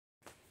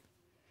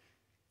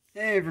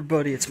Hey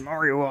everybody, it's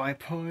Mario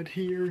iPod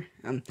here.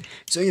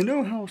 So you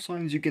know how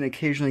sometimes you can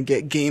occasionally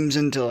get games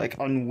into like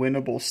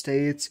unwinnable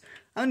states?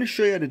 I'm gonna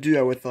show you how to do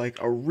that with like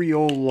a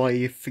real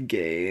life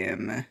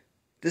game.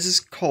 This is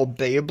called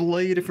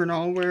Beyblade if you're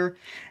not aware,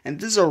 and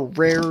this is a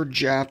rare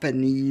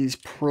Japanese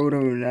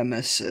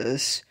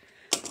proto-nemesis.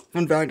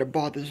 Fun fact, I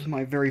bought this with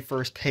my very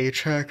first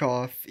paycheck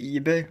off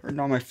eBay, or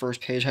not my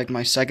first paycheck,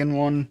 my second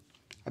one.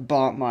 I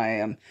bought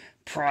my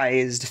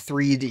prized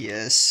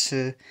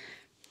 3DS.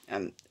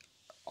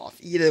 Off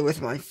eBay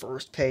with my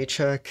first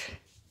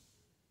paycheck.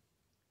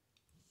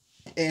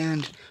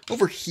 And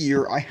over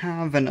here I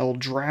have an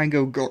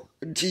Eldrago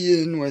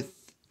Guardian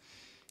with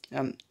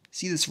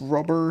see this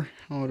rubber,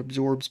 how it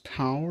absorbs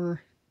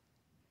power?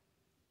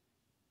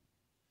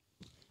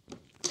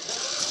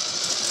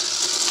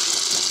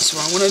 So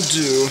what I want to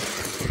do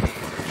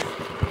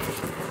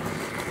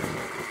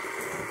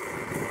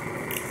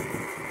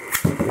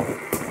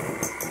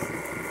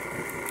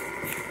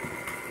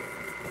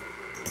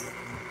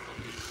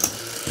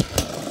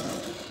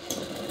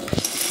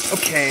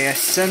okay, I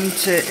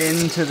sent it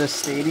into the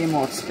stadium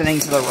while it's spinning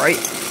to the right.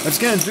 What it's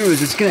gonna do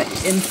is it's gonna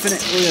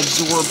infinitely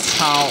absorb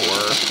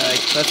power.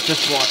 Like, let's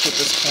just watch at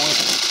this point.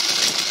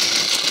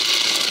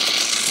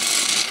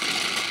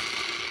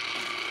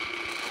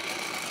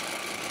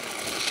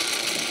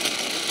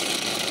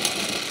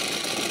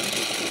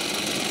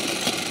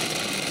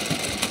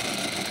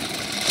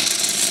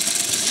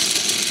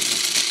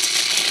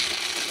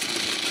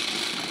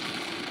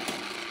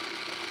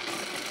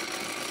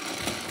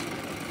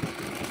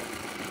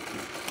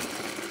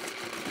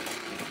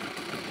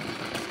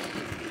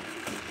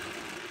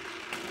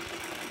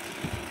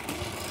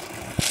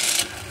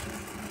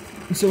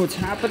 So what's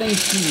happening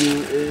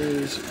here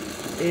is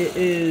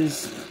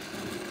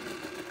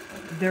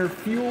they're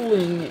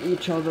fueling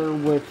each other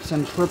with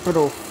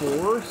centripetal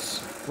force.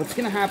 What's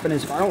gonna happen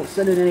is if I don't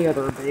send in any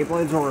other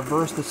Beyblades or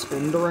reverse the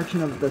spin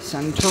direction of the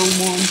center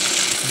one,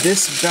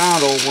 this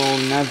battle will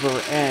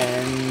never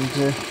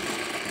end.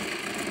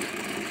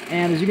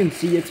 And as you can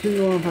see, it's been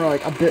going for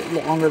like a bit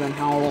longer than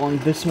how long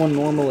this one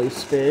normally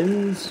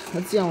spins.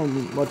 Let's see how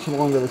much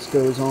longer this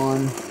goes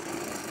on.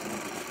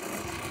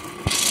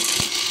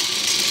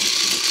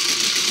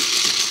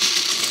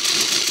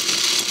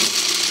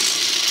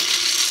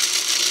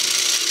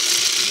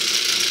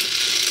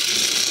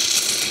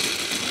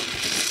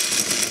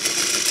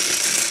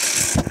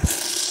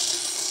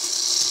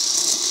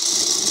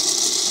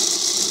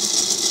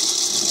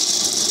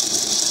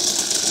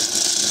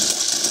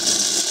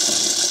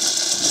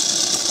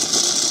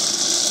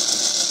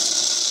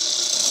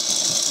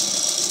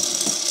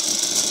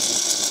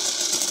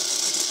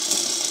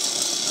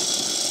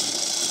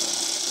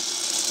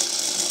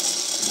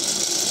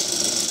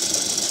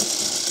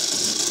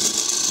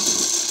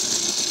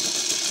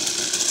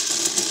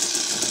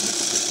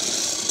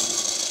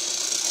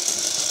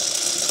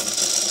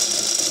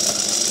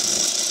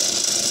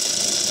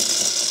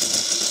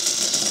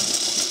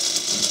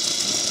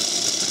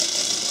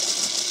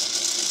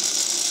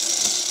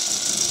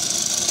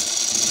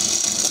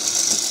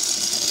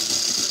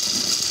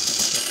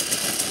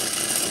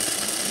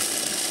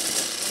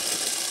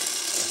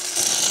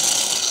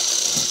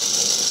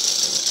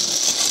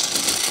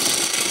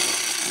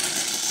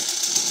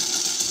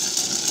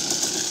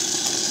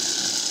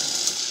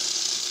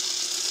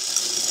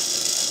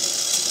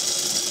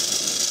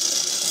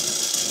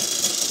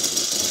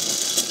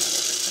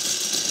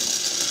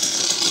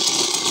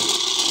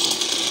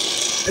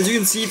 As you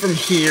can see from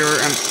here,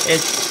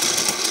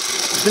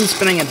 it's been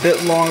spinning a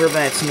bit longer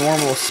than its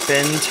normal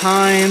spin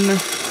time.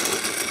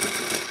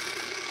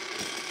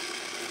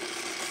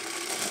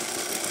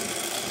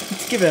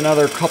 Let's give it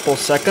another couple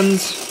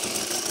seconds.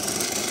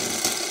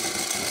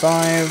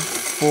 5,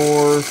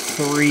 4,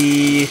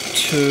 3,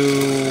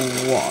 2,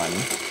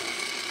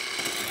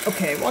 1.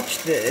 Okay, watch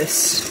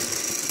this.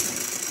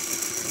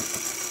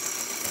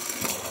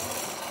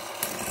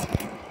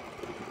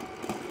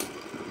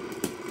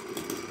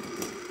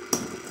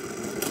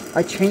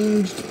 I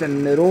changed the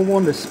middle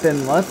one to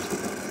spin left.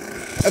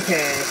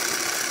 Okay.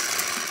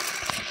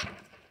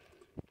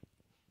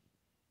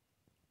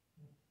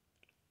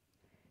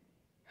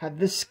 Had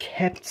this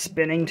kept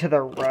spinning to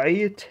the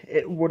right,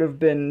 it would have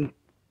been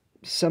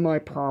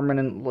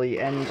semi-permanently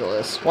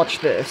endless.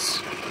 Watch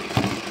this.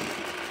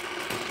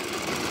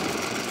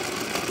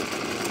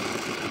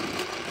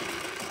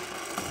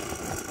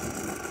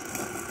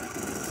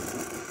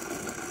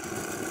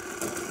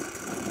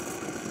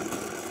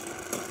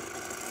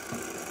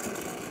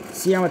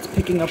 See how it's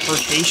picking up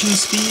rotation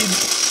speed?